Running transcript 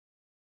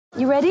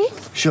You ready?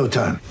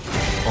 Showtime.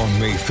 On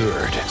May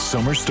 3rd,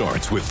 summer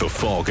starts with The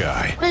Fall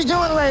Guy. Let's do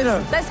it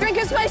later. Let's drink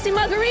a spicy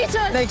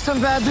margarita. Make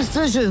some bad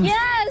decisions.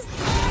 Yes!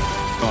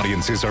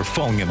 Audiences are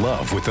falling in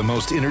love with the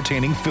most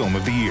entertaining film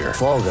of the year.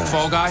 Fall Guy.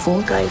 Fall Guy?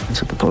 Fall Guy.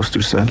 That's what the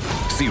poster said.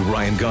 See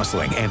Ryan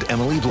Gosling and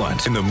Emily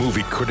Blunt in the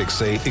movie critics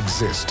say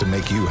exists to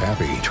make you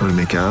happy. Trying to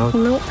make it out?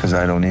 Nope. Because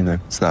I don't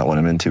either. It's not what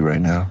I'm into right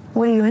now.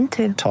 What are you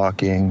into?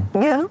 Talking.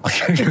 Yeah.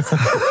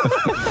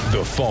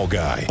 The Fall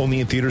Guy.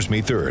 Only in theaters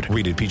May 3rd.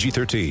 Rated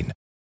PG-13.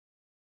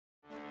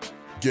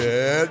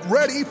 Get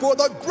ready for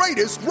the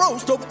greatest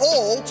roast of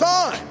all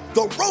time.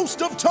 The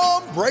Roast of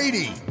Tom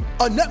Brady.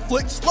 A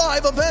Netflix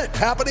live event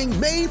happening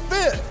May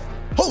 5th.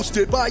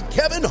 Hosted by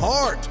Kevin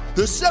Hart.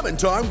 The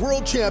 7-time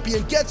world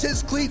champion gets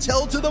his cleats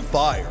held to the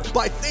fire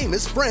by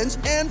famous friends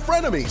and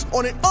frenemies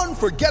on an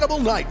unforgettable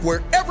night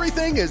where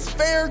everything is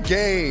fair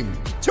game.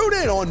 Tune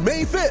in on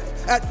May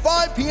 5th at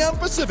 5 p.m.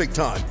 Pacific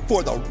time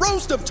for the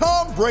Roast of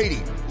Tom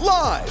Brady.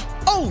 Live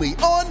only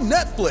on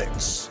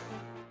Netflix.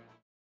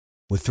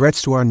 With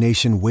threats to our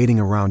nation waiting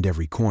around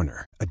every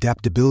corner,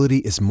 adaptability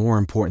is more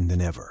important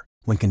than ever.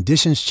 When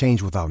conditions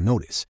change without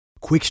notice,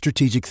 quick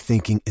strategic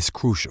thinking is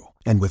crucial.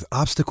 And with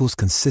obstacles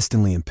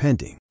consistently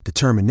impending,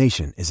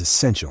 determination is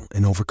essential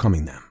in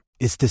overcoming them.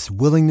 It's this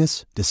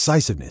willingness,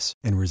 decisiveness,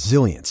 and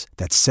resilience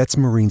that sets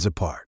Marines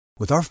apart.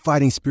 With our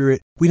fighting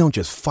spirit, we don't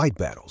just fight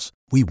battles,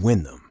 we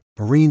win them.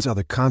 Marines are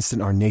the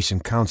constant our nation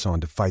counts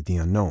on to fight the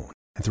unknown.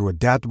 And through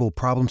adaptable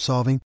problem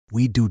solving,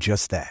 we do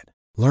just that.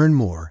 Learn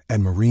more at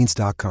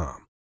marines.com.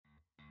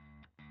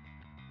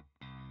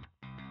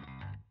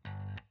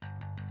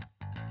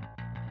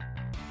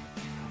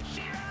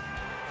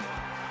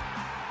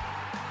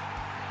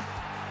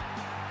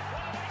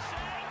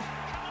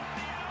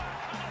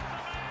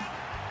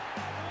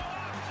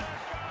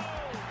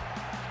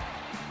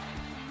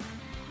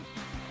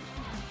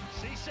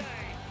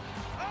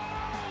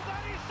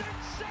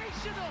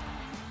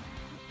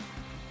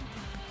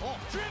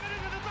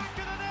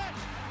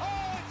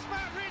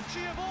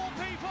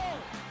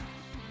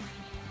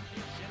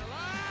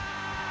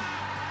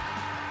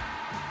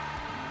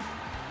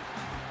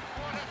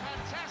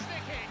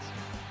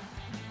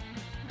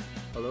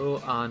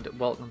 Hello and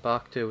welcome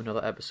back to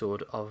another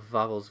episode of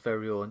Vavel's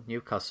very own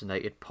Newcastle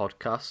United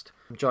podcast.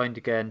 I'm joined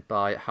again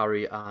by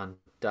Harry and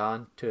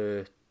Dan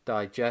to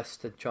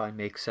digest and try and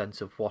make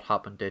sense of what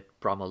happened at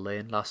Bramall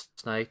Lane last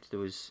night. There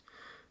was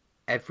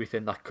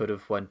everything that could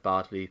have went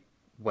badly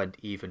went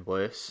even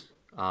worse,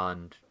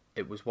 and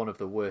it was one of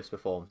the worst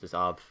performances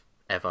I've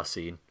ever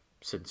seen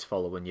since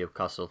following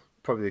Newcastle.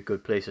 Probably a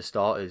good place to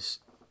start is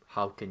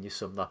how can you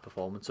sum that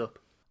performance up?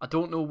 I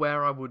don't know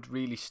where I would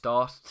really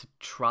start to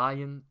try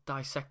and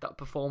dissect that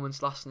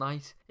performance last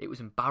night. It was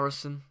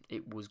embarrassing,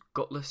 it was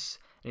gutless,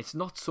 and it's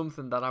not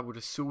something that I would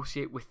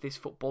associate with this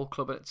football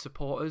club and its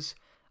supporters.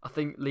 I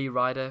think Lee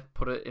Ryder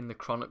put it in the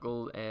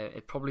Chronicle,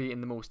 probably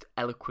in the most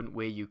eloquent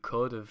way you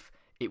could, of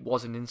it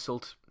was an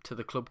insult to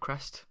the club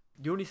crest.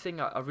 The only thing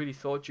I really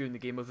thought during the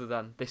game, other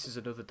than this is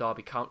another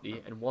Derby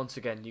County, and once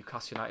again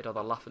Newcastle United are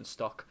the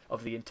laughingstock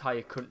of the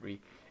entire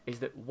country, is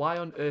that why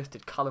on earth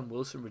did Callum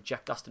Wilson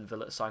reject Aston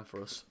Villa to sign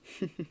for us?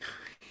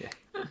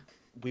 Yeah.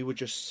 We were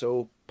just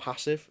so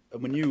passive,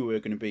 and we knew we were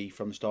going to be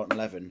from the starting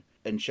 11,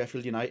 and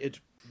Sheffield United,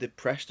 they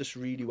pressed us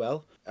really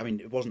well. I mean,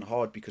 it wasn't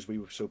hard because we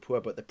were so poor,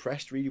 but they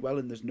pressed really well,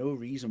 and there's no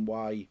reason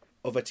why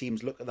other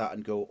teams look at that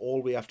and go,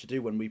 all we have to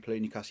do when we play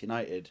Newcastle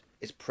United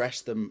is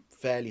press them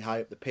fairly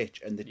high up the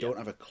pitch, and they don't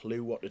have a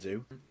clue what to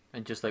do.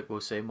 And just like we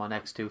were saying, my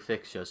next two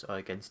fixtures are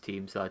against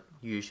teams that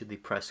usually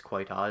press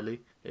quite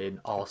highly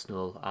in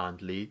Arsenal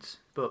and Leeds.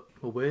 But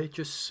we're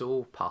just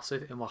so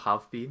passive, and we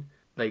have been.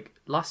 Like,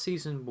 last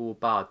season we were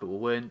bad, but we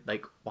weren't,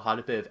 like, we had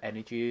a bit of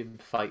energy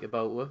and fight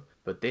about it.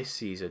 But this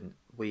season,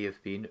 we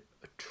have been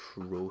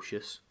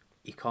atrocious.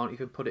 You can't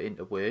even put it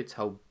into words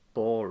how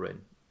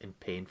boring and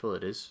painful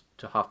it is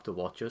to have to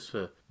watch us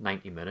for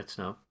 90 minutes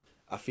now.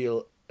 I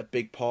feel a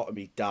big part of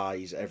me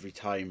dies every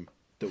time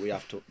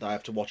that I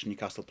have to watch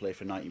Newcastle play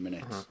for 90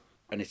 minutes,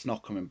 and it's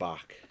not coming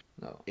back.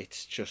 No.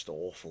 It's just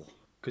awful.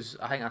 Because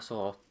I think I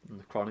saw in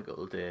the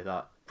Chronicle today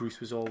that Bruce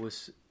was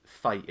always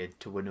fighting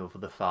to win over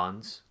the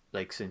fans,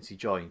 like since he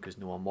joined, because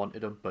no one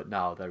wanted him, but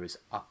now there is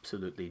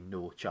absolutely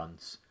no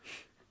chance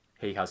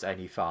he has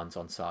any fans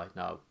on side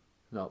now.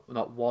 No,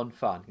 not one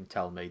fan can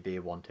tell me they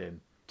want him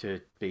to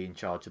be in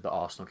charge of the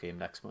Arsenal game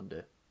next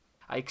Monday.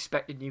 I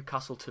expected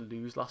Newcastle to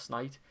lose last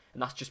night,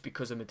 and that's just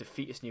because I'm a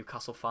defeatist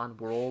Newcastle fan.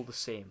 We're all the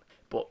same.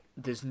 But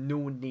there's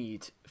no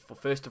need for,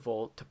 first of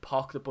all, to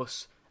park the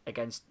bus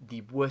against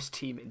the worst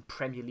team in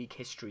Premier League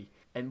history,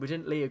 and we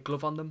didn't lay a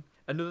glove on them.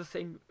 Another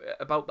thing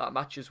about that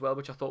match as well,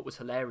 which I thought was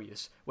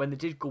hilarious, when they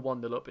did go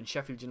 1-0 up and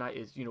Sheffield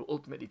United,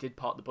 ultimately did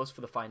park the bus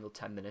for the final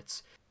 10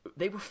 minutes,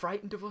 they were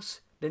frightened of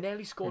us. They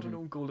nearly scored an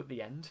own goal at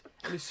the end,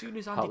 and as soon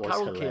as Andy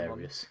Carroll came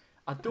on,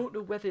 I don't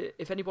know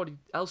if anybody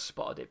else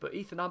spotted it, but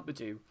Ethan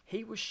Ampadu,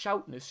 he was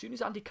shouting as soon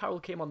as Andy Carroll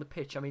came on the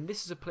pitch. I mean,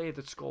 this is a player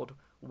that scored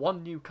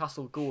one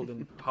Newcastle goal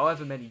in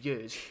however many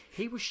years.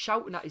 He was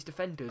shouting at his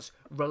defenders,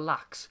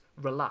 relax,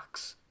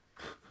 relax.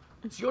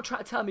 So you're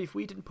trying to tell me if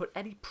we didn't put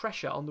any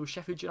pressure on those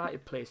Sheffield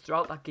United players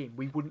throughout that game,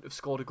 we wouldn't have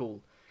scored a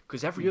goal?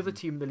 Because every other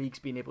team in the league's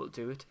been able to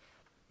do it.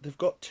 They've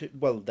got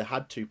they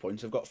had 2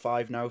 points. They've got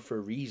 5 now for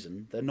a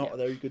reason. They're not a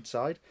very good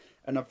side.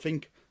 And I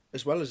think,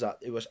 as well as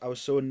that, I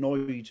was so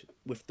annoyed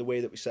with the way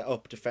that we set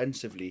up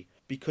defensively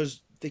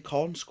because they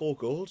can't score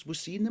goals. We've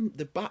seen them,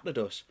 they battered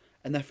us,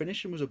 and their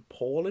finishing was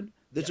appalling.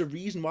 There's a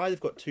reason why they've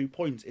got 2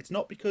 points. It's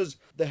not because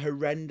they're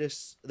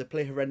horrendous, they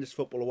play horrendous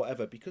football or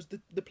whatever, because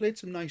they played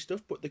some nice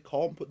stuff, but they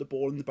can't put the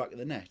ball in the back of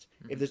the net.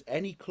 If there's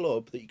any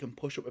club that you can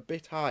push up a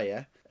bit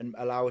higher and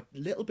allow a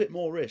little bit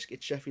more risk,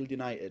 it's Sheffield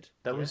United.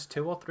 There was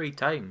 2 or 3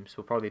 times,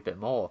 or probably a bit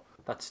more,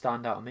 that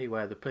stand out to me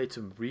where they played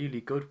some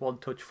really good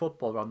one-touch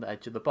football around the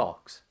edge of the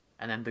box,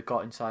 and then they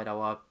got inside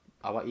our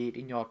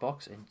 18-yard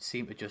box and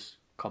seemed to just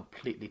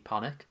completely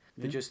panic.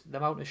 The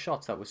amount of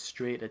shots that was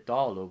straight at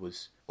Darlow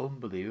was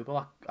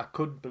unbelievable. I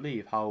couldn't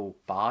believe how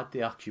bad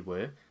they actually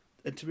were.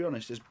 And to be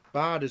honest, as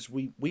bad as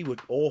we were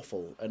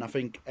awful, and I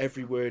think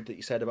every word that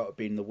you said about it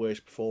being the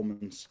worst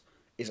performance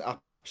is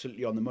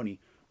absolutely on the money.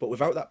 But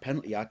without that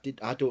penalty, I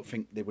don't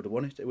think they would have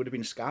won it. It would have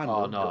been a scandal.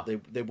 Oh, no.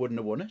 But they wouldn't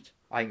have won it.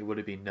 I think it would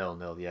have been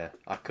 0-0, yeah.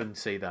 I couldn't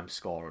see them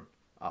scoring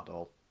at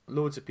all.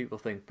 Loads of people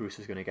think Bruce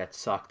is going to get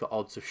sacked. The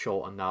odds have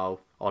shortened now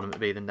on him to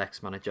be the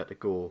next manager to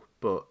go.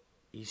 But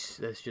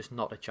there's just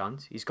not a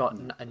chance. He's got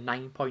a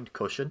 9-point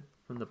cushion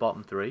from the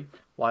bottom 3.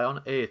 Why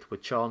on earth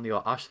would Charnley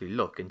or Ashley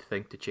look and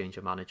think to change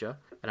a manager?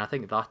 And I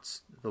think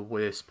that's the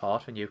worst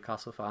part for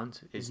Newcastle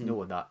fans, is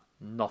knowing that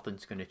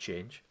nothing's going to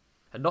change.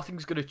 And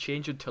nothing's going to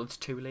change until it's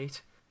too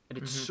late. And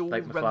it's so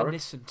like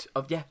reminiscent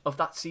of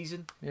that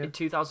season in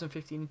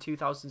 2015 and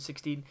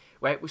 2016,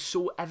 where it was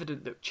so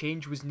evident that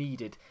change was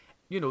needed.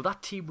 You know,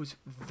 that team was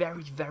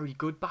very, very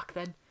good back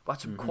then. We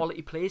had some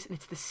quality players, and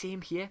it's the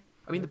same here.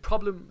 I mean, the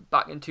problem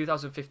back in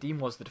 2015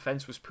 was the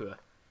defence was poor.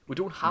 We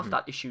don't have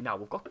that issue now.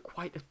 We've got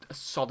quite a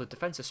solid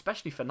defence,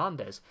 especially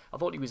Fernandes. I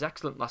thought he was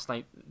excellent last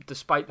night,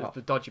 despite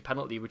the dodgy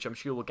penalty, which I'm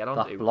sure we'll get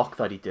on to. That block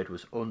that he did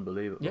was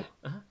unbelievable.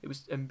 Yeah, it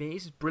was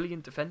amazing,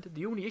 brilliant defender.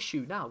 The only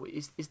issue now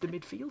is the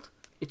midfield.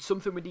 It's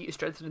something we need to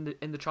strengthen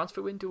in the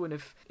transfer window, and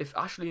if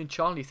Ashley and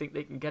Charnley think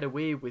they can get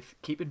away with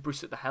keeping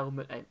Bruce at the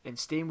helm and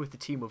staying with the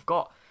team we've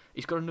got,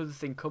 he's got another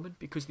thing coming,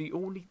 because the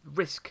only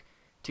risk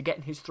to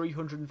getting his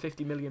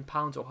 £350 million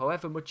or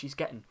however much he's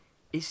getting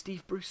is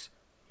Steve Bruce.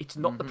 It's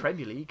not the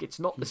Premier League, it's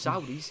not the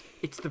Saudis,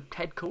 it's the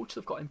head coach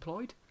they've got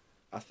employed.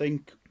 I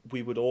think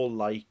we would all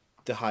like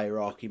the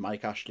hierarchy,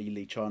 Mike Ashley,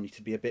 Lee Charnley,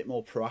 to be a bit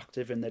more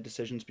proactive in their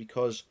decisions,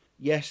 because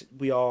yes,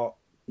 we are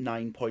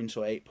 9 points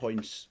or 8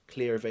 points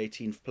clear of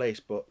 18th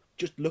place, but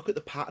just look at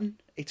the pattern.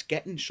 It's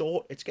getting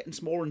short, it's getting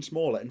smaller and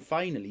smaller, and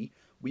finally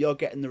we are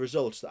getting the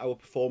results that our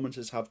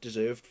performances have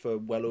deserved for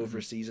well over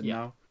a season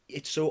now.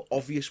 It's so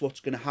obvious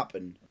what's going to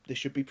happen. They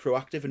should be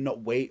proactive and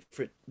not wait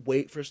for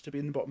us to be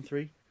in the bottom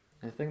 3.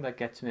 The thing that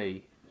gets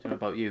me, I don't know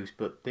about you,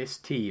 but this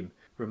team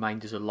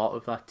reminds us a lot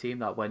of that team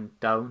that went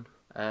down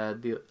a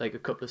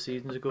couple of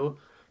seasons ago.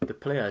 The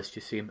players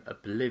just seem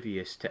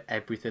oblivious to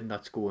everything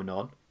that's going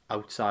on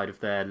outside of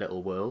their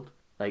little world.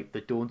 Like,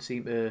 they don't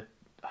seem to,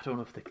 I don't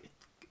know if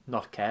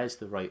not care is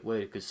the right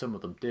word, because some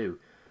of them do,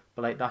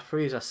 but like that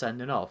Fraser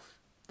sending off,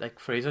 like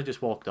Fraser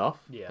just walked off.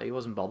 Yeah. Like, he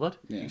wasn't bothered.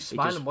 Yeah. He was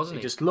smiling, wasn't he?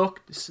 He just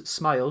looked,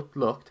 smiled,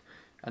 looked,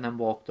 and then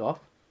walked off.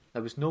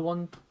 There was no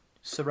one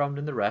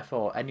surrounding the ref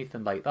or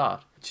anything like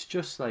that. It's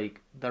just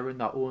like they're in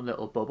their own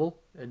little bubble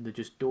and they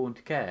just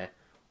don't care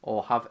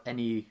or have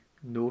any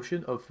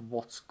notion of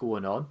what's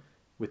going on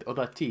with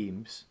other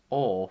teams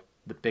or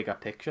the bigger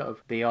picture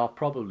of they are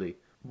probably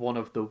one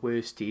of the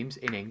worst teams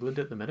in England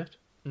at the minute.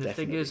 And the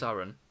thing is,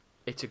 Aaron,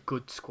 it's a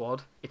good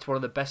squad. It's one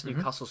of the best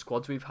Newcastle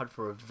squads we've had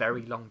for a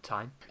very long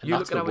time. And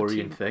that's the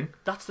worrying thing.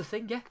 That's the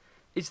thing, yeah.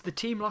 Is the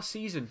team last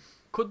season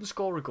couldn't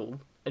score a goal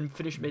and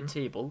finish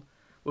mid-table.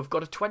 We've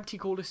got a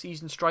 20-goal a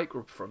season striker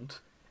up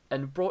front,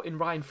 and brought in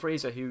Ryan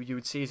Fraser, who you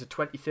would see is a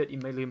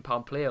 £20-30 million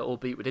player,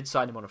 albeit we did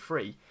sign him on a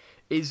free.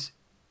 Is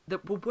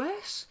that we're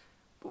worse?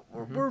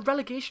 We're a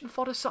relegation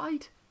fodder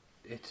side.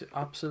 It's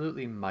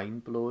absolutely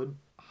mind-blowing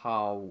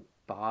how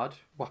bad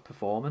we're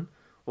performing.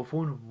 We've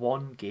won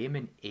 1 game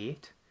in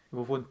 8.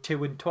 We've won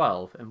 2 in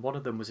 12, and one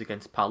of them was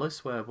against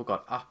Palace, where we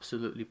got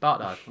absolutely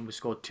battered, and we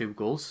scored 2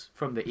 goals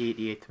from the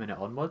 88th minute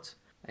onwards.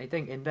 I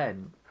think, and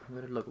then I'm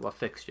going to look at our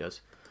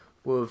fixtures.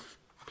 We've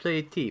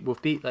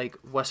beat like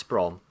West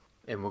Brom,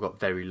 and we got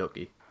very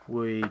lucky.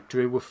 We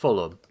drew with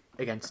Fulham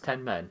against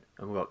 10 men,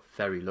 and we got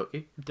very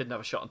lucky. Didn't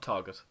have a shot on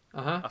target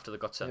after they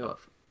got sent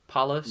off.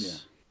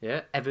 Palace,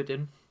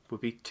 Everton, we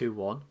beat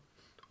 2-1.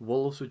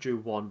 Wolves, we drew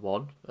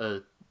 1-1, a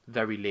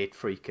very late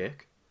free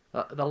kick.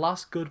 The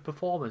last good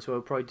performance where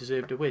we probably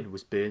deserved to win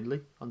was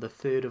Burnley on the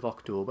 3rd of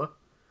October.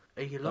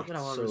 Are you looking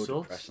at our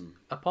results? Depressing.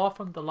 Apart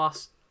from the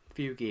last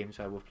few games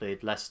where we've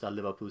played Leicester,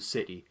 Liverpool,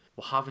 City,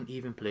 we haven't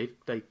even played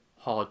like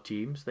hard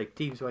teams, like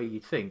teams where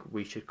you'd think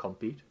we should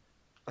compete.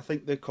 I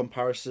think the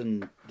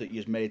comparison that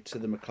you've made to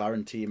the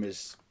McLaren team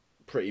is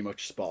pretty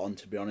much spot on,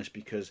 to be honest,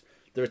 because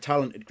they're a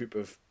talented group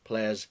of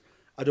players.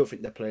 I don't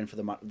think they're playing for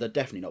they're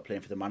definitely not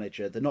playing for the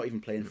manager. They're not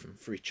even playing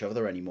for each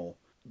other anymore.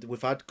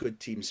 we've had good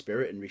team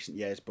spirit in recent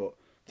years, but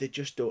they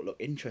just don't look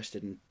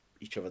interested in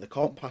each other. They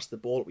can't pass the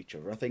ball to each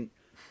other. I think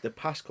the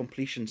pass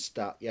completion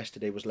stat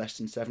yesterday was less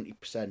than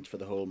 70% for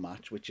the whole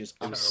match, which is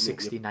It was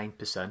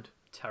 69%.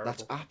 Terrible.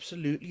 That's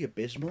absolutely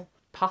abysmal.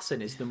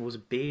 Passing is the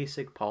most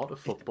basic part of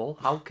football.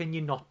 How can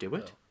you not do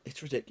it?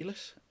 It's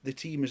ridiculous. The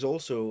team is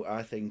also,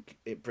 I think,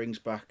 it brings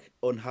back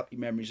unhappy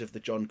memories of the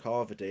John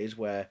Carver days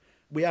where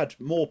we had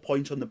more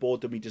points on the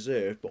board than we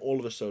deserved, but all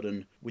of a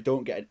sudden we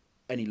don't get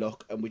any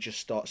luck and we just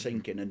start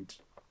sinking, and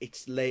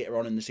it's later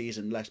on in the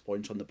season less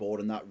points on the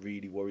board, and that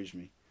really worries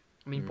me.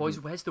 I mean, boys,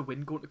 where's the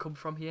win going to come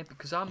from here?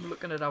 Because I'm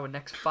looking at our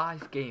next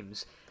 5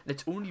 games, and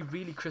it's only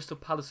really Crystal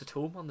Palace at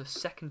home on the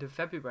 2nd of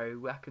February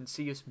where I can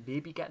see us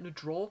maybe getting a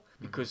draw,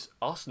 because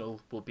Arsenal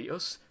will beat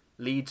us,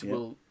 Leeds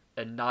will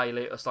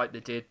annihilate us like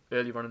they did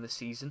earlier on in the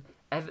season,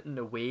 Everton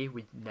away,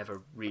 we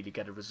never really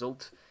get a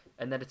result,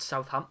 and then it's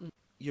Southampton.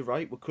 You're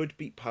right, we could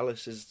beat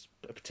Palace as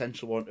a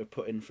potential one to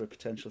put in for a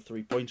potential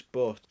 3 points,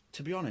 but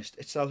to be honest,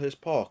 it's Selhurst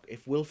Park.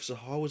 If Wilf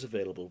Zaha was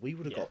available, we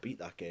would have got beat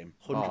that game,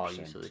 100%.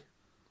 Oh, easily.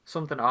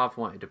 Something I've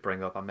wanted to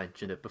bring up, I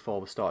mentioned it before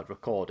we started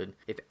recording.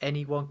 If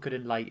anyone could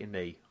enlighten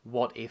me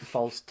what a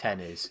false 10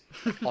 is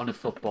on a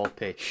football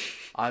pitch,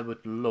 I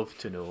would love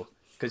to know.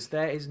 Because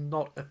there is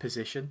not a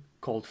position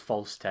called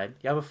false 10.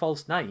 You have a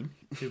false 9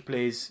 who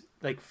plays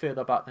like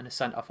further back than a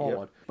centre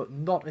forward, but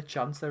not a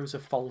chance there is a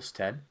false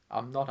 10.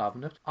 I'm not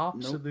having it.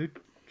 Absolute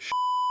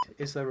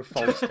is there a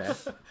false 10?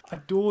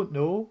 I don't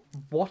know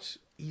what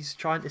he's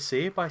trying to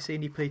say by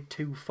saying he played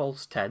 2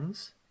 false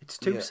 10s. It's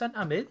 2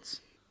 centre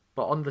mids.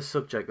 But on the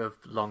subject of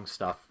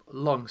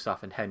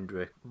Longstaff and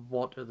Hendrick,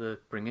 what are they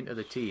bringing to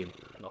the team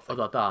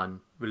other than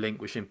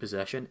relinquishing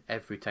possession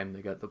every time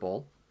they get the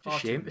ball? It's a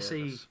shame to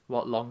see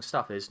what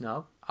Longstaff is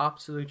now.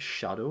 Absolute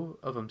shadow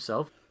of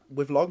himself.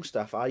 With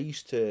Longstaff, I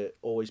used to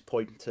always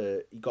point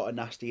to he got a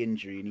nasty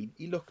injury and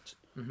he looked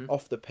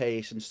off the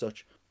pace and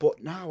such.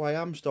 But now I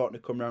am starting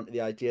to come around to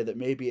the idea that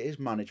maybe it is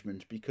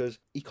management, because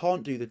he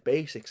can't do the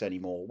basics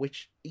anymore,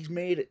 which he's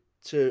made it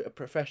to a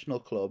professional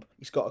club.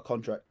 He's got a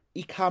contract.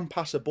 He can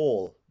pass a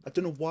ball. I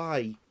don't know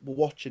why we're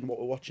watching what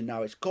we're watching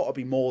now. It's got to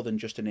be more than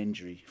just an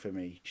injury for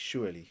me,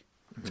 surely.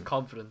 It's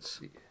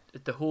confidence.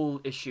 The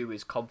whole issue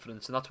is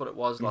confidence, and that's what it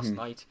was last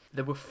night.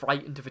 They were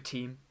frightened of a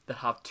team that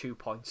have 2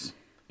 points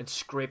and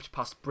scraped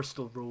past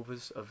Bristol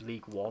Rovers of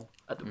League One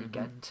at the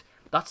weekend.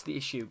 That's the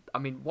issue. I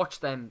mean,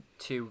 watch them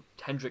two,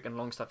 Hendrick and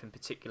Longstaff in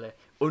particular,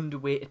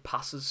 underweighted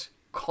passes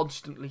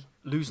constantly,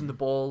 losing the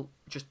ball,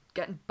 just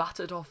getting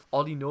battered off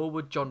Ollie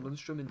Norwood, John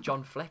Lundstrom and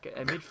John Fleck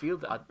in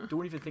midfield. I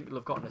don't even think they'll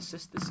have got an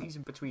assist this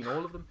season between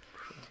all of them.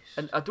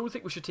 And I don't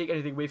think we should take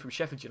anything away from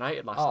Sheffield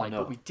United last night,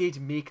 but we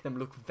did make them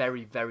look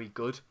very, very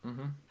good.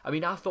 I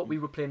mean, I thought we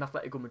were playing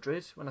Atletico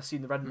Madrid when I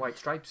seen the red and white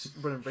stripes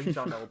running rings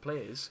around our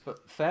players.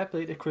 But fair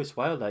play to Chris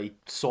Wilder. He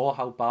saw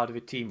how bad of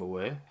a team we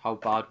were, how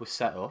bad we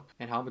set up,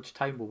 and how much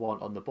time we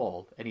want on the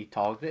ball, and he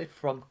targeted it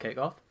from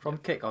kick-off. From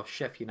kick-off,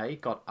 Sheffield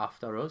United got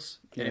after us,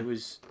 and it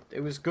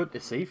was good to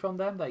see from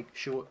them, like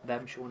showing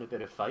a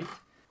bit of fight.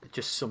 It's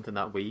just something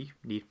that we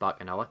need back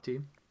in our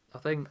team. I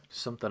think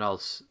something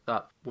else,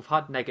 that we've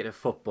had negative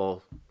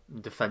football,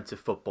 defensive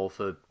football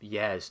for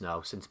years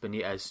now. Since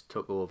Benitez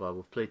took over,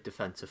 we've played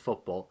defensive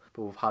football,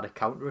 but we've had a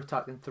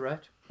counter-attacking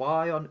threat.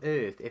 Why on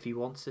earth, if he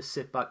wants to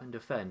sit back and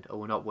defend, are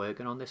we not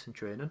working on this in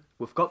training?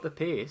 We've got the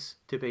pace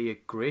to be a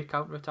great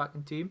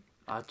counter-attacking team.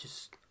 I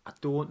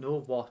don't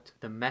know what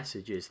the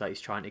message is that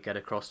he's trying to get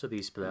across to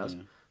these players,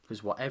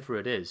 because whatever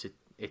it is,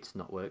 it's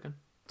not working.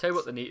 Tell you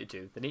what they need to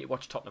do. They need to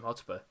watch Tottenham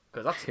Hotspur,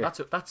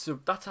 because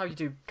that's how you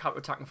do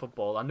counter-attacking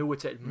football. I know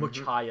it's at a much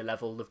higher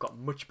level. They've got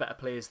much better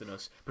players than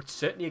us, but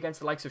certainly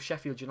against the likes of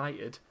Sheffield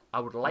United,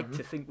 I would like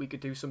to think we could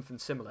do something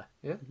similar.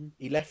 Yeah,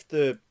 he left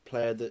the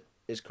player that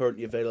is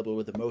currently available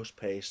with the most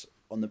pace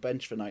on the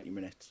bench for 90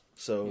 minutes.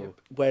 So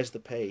where's the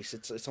pace?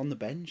 It's on the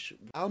bench.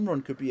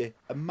 Almiron could be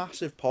a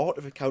massive part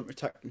of a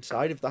counter-attacking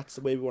side if that's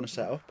the way we want to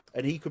set up.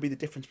 And he could be the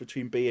difference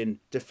between being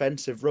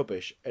defensive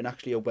rubbish and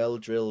actually a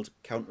well-drilled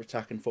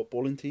counter-attacking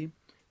footballing team.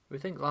 We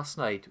think last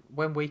night,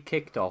 when we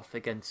kicked off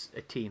against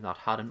a team that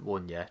hadn't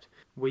won yet,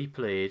 we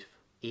played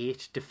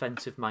 8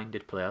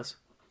 defensive-minded players.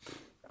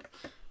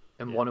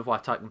 And one of our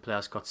attacking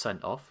players got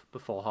sent off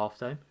before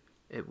half-time.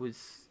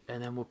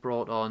 And then we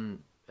brought on...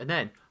 And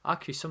then,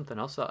 actually, something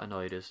else that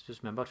annoyed us,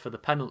 just remembered, for the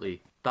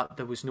penalty, that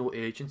there was no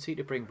urgency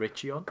to bring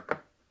Richie on.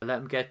 Let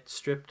him get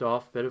stripped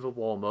off, bit of a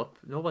warm-up.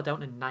 No, we're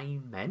down to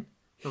 9 men.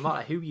 No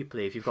matter who you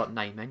play, if you've got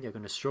 9 men, you're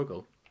going to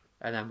struggle.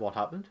 And then what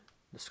happened?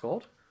 They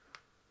scored.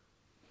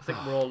 I think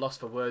we're all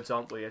lost for words,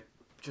 aren't we?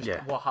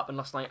 What happened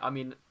last night. I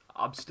mean,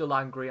 I'm still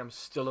angry, I'm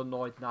still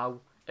annoyed now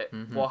at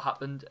what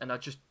happened, and I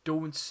just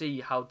don't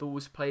see how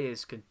those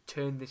players can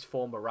turn this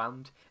form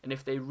around. And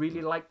if they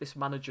really like this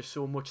manager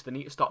so much, they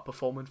need to start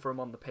performing for him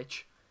on the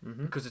pitch,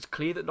 because it's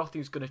clear that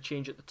nothing's going to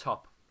change at the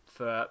top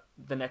for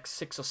the next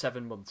 6 or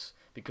 7 months,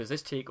 because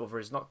this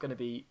takeover is not going to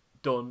be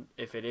done.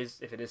 If it is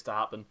to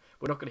happen,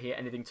 we're not going to hear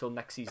anything till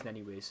next season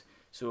anyways.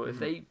 So if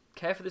they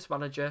care for this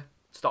manager,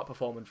 start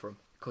performing for him,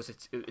 because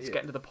it's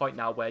getting to the point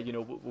now where, you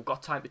know, we've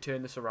got time to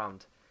turn this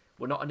around.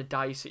 We're not in a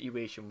dire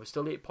situation. We're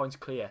still 8 points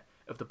clear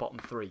of the bottom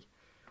 3.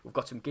 We've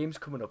got some games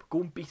coming up.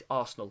 Go and beat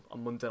Arsenal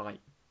on Monday night.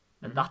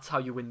 And that's how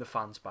you win the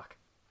fans back.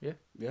 Yeah.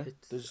 Yeah.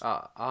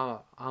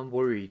 I'm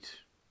worried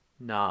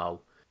now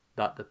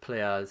that the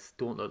players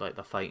don't look like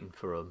they're fighting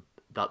for him,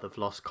 that they've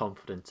lost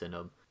confidence in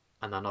him,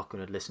 and they're not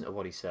going to listen to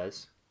what he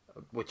says,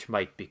 which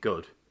might be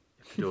good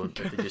if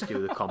they just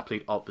do the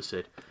complete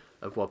opposite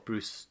of what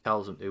Bruce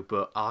tells them to.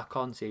 But I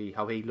can't see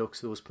how he looks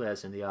those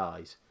players in the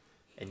eyes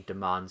and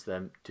demands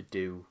them to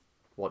do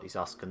what he's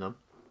asking them.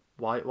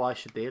 Why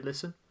should they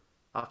listen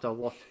after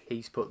what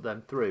he's put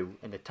them through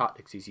and the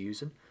tactics he's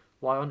using?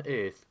 Why on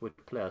earth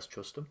would players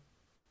trust him?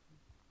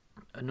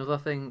 Another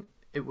thing,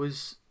 it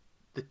was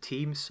the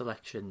team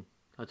selection,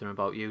 I don't know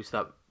about you,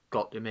 that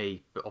got to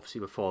me, but obviously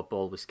before a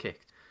ball was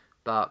kicked.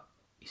 But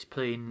he's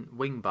playing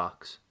wing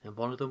backs, and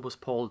one of them was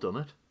Paul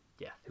Dummett.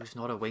 Yeah. Who's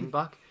not a wing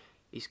back.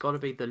 He's got to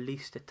be the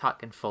least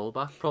attacking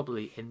fullback,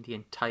 probably in the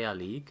entire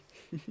league.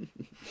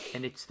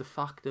 And it's the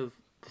fact of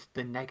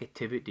the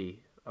negativity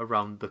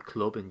around the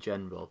club in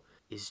general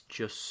is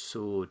just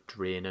so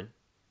draining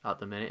at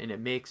the minute, and it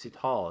makes it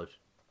hard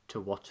to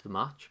watch the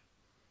match.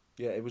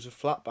 Yeah, it was a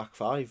flat back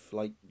 5.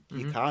 Like,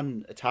 you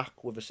can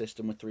attack with a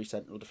system with 3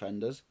 central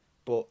defenders,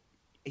 but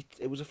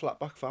it was a flat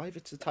back 5.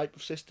 It's the type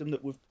of system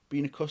that we've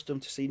been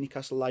accustomed to seeing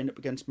Newcastle line up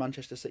against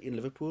Manchester City and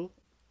Liverpool.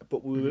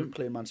 But we weren't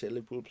playing Man City,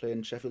 Liverpool,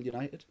 playing Sheffield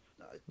United.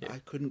 I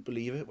couldn't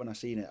believe it when I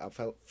seen it. I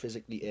felt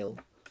physically ill.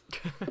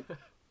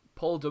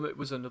 Paul Dummett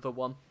was another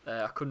one.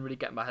 I couldn't really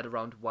get my head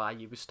around why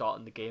he was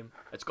starting the game.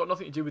 It's got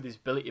nothing to do with his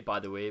ability,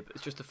 by the way, but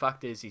it's just the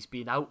fact is he's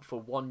been out for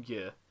 1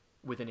 year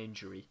with an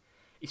injury.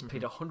 He's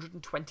played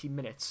 120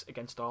 minutes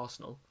against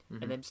Arsenal,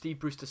 and then Steve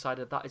Bruce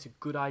decided that is a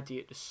good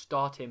idea to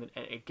start him in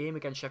a game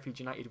against Sheffield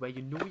United where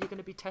you know you're going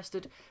to be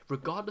tested,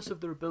 regardless of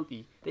their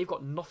ability. They've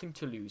got nothing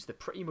to lose. They're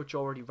pretty much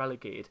already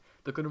relegated.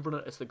 They're going to run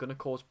at us. They're going to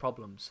cause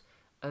problems.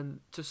 And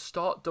to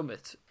start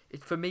Dummett,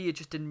 for me, it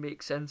just didn't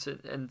make sense,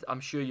 and I'm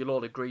sure you'll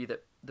all agree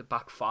that the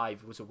back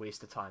 5 was a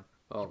waste of time.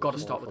 You've got to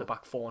start with the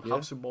back 4 and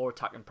have some more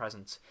attacking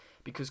presence.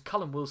 Because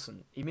Callum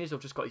Wilson, he may as well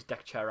have just got his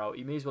deck chair out.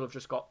 He may as well have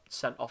just got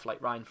sent off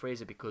like Ryan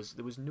Fraser because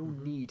there was no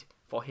need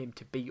for him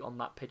to be on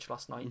that pitch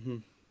last night.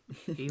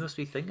 He must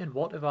be thinking,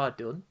 what have I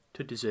done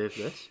to deserve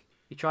this?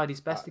 He tried his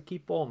best to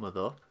keep Bournemouth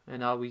up, and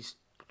now he's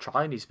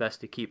trying his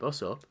best to keep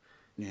us up.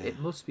 Yeah. It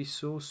must be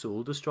so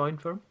soul-destroying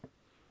for him.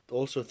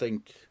 Also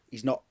think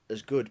he's not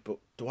as good, but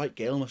Dwight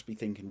Gale must be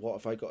thinking, what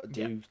have I got to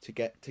do to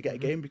get a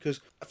game? Because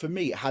for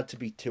me, it had to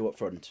be 2 up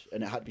front,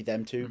 and it had to be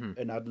them 2,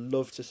 and I'd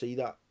love to see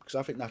that, because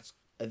I think that's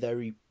a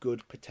very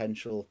good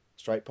potential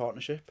strike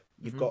partnership.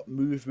 You've got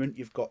movement,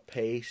 you've got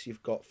pace,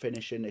 you've got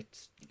finishing.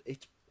 It's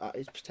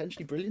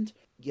potentially brilliant.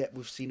 Yet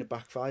we've seen a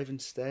back 5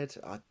 instead.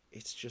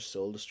 It's just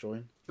soul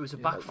destroying. It was a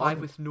back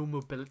 5 with no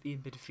mobility in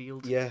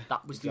midfield. Yeah,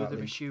 that was the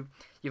other issue.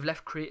 You've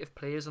left creative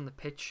players on the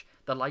pitch,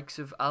 the likes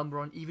of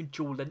Almiron, even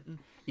Joe Linton.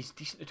 He's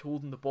decent at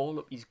holding the ball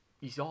up.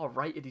 He's all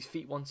right at his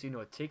feet once.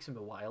 It takes him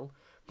a while,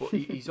 but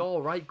he's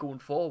all right going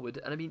forward.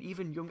 And I mean,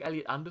 even young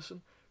Elliot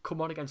Anderson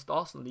come on against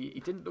Arsenal.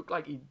 He didn't look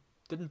like he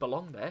didn't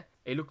belong there.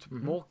 He looked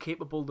more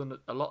capable than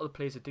a lot of the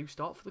players that do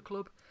start for the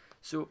club.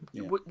 So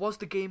was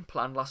the game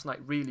plan last night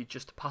really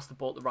just to pass the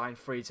ball to Ryan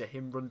Fraser,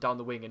 him run down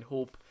the wing and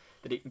hope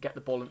that he can get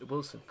the ball into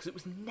Wilson? Because it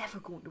was never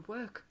going to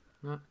work.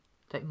 No.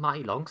 Take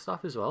Matty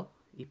Longstaff as well.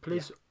 He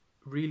plays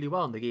really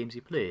well in the games he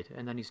played,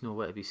 and then he's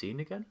nowhere to be seen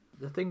again.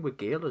 The thing with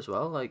Gale as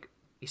well, like,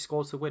 he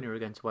scores the winner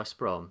against West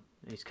Brom,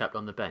 and he's kept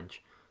on the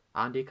bench.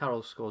 Andy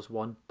Carroll scores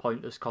one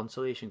pointless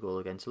consolation goal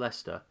against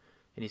Leicester,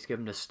 and he's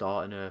given a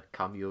start in a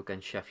cameo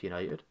against Sheffield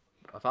United.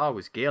 If I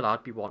was Gale,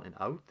 I'd be wanting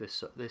out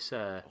this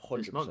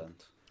 100%.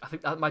 month. I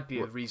think that might be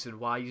a reason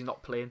why he's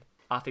not playing.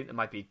 I think they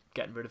might be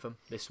getting rid of him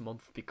this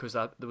month because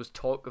there was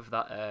talk of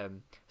that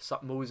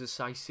Moses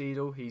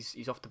Caicedo.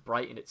 He's off to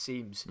Brighton, it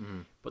seems.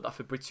 But that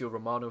Fabrizio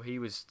Romano, he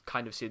was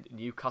kind of saying that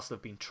Newcastle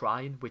have been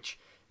trying, which,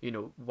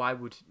 why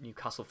would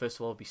Newcastle first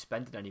of all be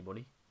spending any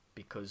money?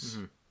 Because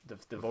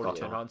they've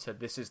already turned around and said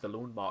this is the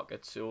loan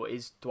market. So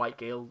is Dwight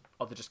Gale,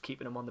 are they just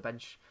keeping him on the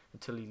bench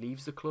until he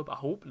leaves the club? I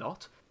hope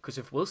not, because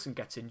if Wilson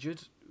gets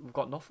injured, we've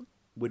got nothing.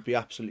 Would be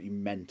absolutely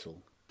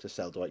mental to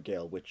sell Dwight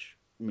Gale, which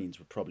means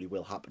it probably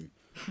will happen.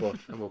 But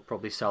and we'll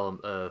probably sell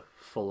him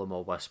Fulham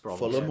or West Brom.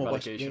 Fulham or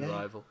West Brom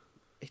rival.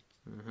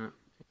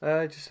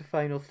 Just a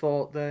final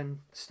thought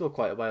then. Still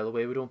quite a while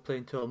away. We don't play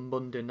until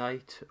Monday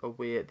night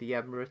away at the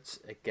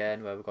Emirates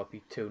again, where we've got to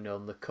be 2-0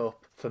 in the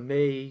Cup. For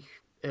me,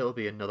 it'll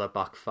be another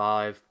back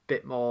 5.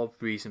 Bit more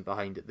reason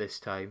behind it this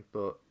time,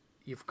 but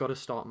you've got to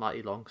start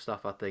Matty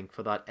Longstaff, I think,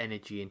 for that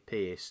energy and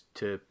pace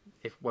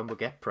when we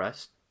get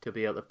pressed, to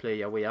be able to play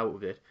your way out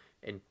of it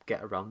and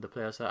get around the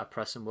players that are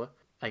pressing with.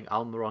 I think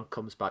Almiron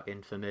comes back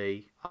in for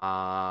me,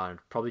 and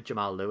probably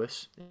Jamal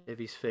Lewis, if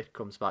he's fit,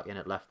 comes back in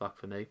at left back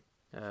for me.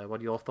 What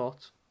are your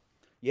thoughts?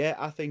 Yeah,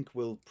 I think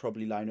we'll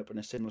probably line up in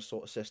a similar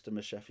sort of system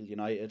as Sheffield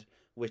United,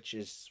 which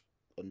is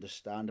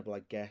understandable,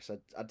 I guess.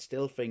 I'd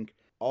still think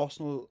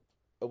Arsenal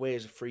away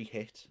is a free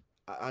hit.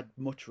 I'd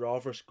much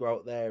rather us go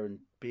out there and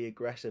be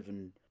aggressive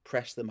and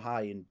press them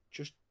high and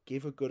just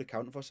give a good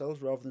account of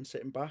ourselves rather than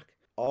sitting back.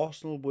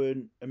 Arsenal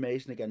weren't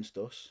amazing against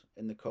us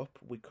in the Cup.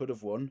 We could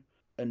have won.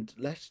 And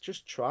let's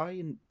just try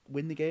and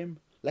win the game.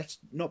 Let's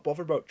not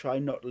bother about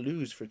trying not to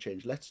lose for a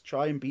change. Let's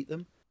try and beat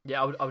them.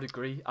 Yeah, I would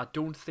agree. I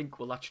don't think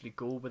we'll actually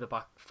go with a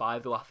back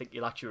five, though. I think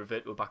he'll actually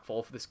revert to a back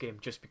four for this game,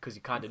 just because he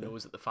kind of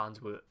knows that the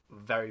fans were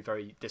very,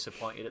 very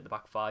disappointed at the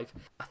back five.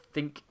 I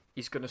think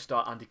he's going to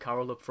start Andy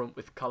Carroll up front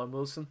with Callum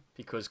Wilson,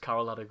 because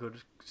Carroll had a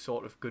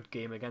good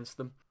game against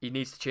them. He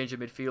needs to change the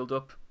midfield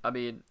up. I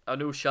mean, I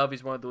know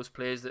Xavi's one of those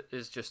players that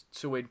is just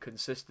so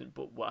inconsistent,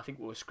 but I think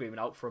we were screaming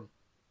out for him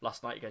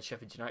last night against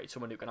Sheffield United,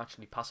 someone who can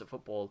actually pass a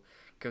football,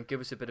 can give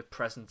us a bit of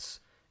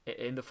presence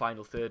in the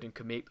final third and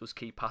can make those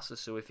key passes.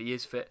 So if he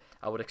is fit,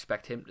 I would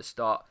expect him to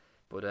start.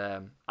 But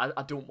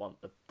I don't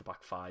want the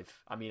back five.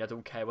 I mean, I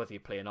don't care whether you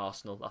play in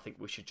Arsenal. I think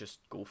we should just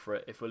go for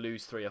it. If we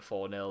lose 3 or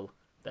 4-0,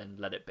 then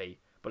let it be.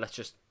 But let's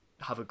just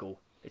have a go.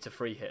 It's a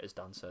free hit, as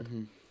Dan said.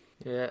 Mm-hmm.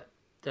 Yeah,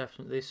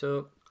 definitely.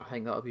 So I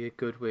think that'll be a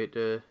good way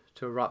to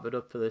wrap it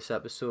up for this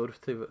episode. I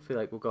feel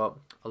like we've got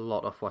a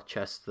lot off our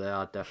chest there.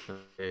 I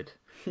definitely did.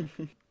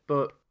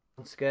 But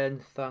once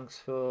again, thanks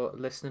for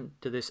listening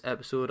to this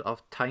episode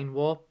of Time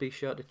Warp. Be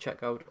sure to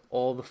check out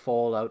all the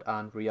fallout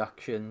and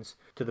reactions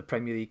to the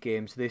Premier League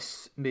games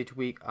this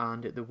midweek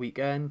and at the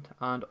weekend,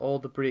 and all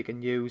the breaking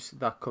news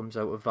that comes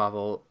out of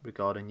Vavel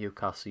regarding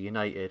Newcastle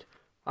United.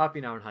 I've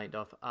been Aaron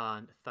Hindhoff,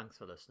 and thanks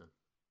for listening.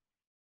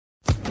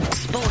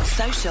 Sports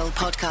Social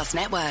Podcast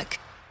Network.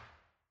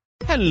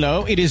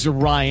 Hello, it is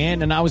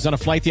Ryan, and I was on a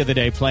flight the other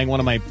day playing one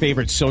of my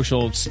favorite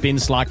social spin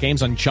slot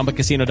games on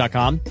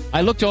ChumbaCasino.com.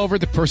 I looked over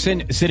at the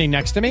person sitting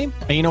next to me,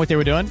 and you know what they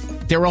were doing?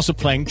 They were also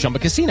playing Chumba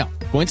Casino.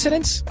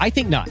 Coincidence? I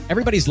think not.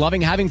 Everybody's loving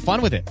having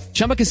fun with it.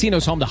 Chumba Casino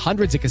is home to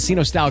hundreds of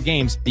casino-style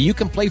games that you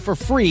can play for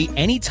free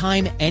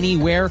anytime,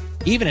 anywhere,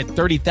 even at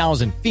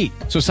 30,000 feet.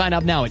 So sign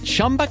up now at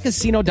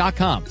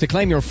ChumbaCasino.com to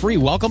claim your free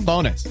welcome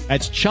bonus.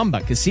 That's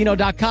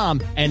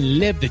ChumbaCasino.com and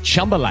live the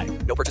Chumba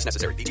life. No purchase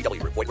necessary.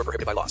 VGW. Void where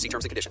prohibited by law. See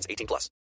terms and conditions. 18+.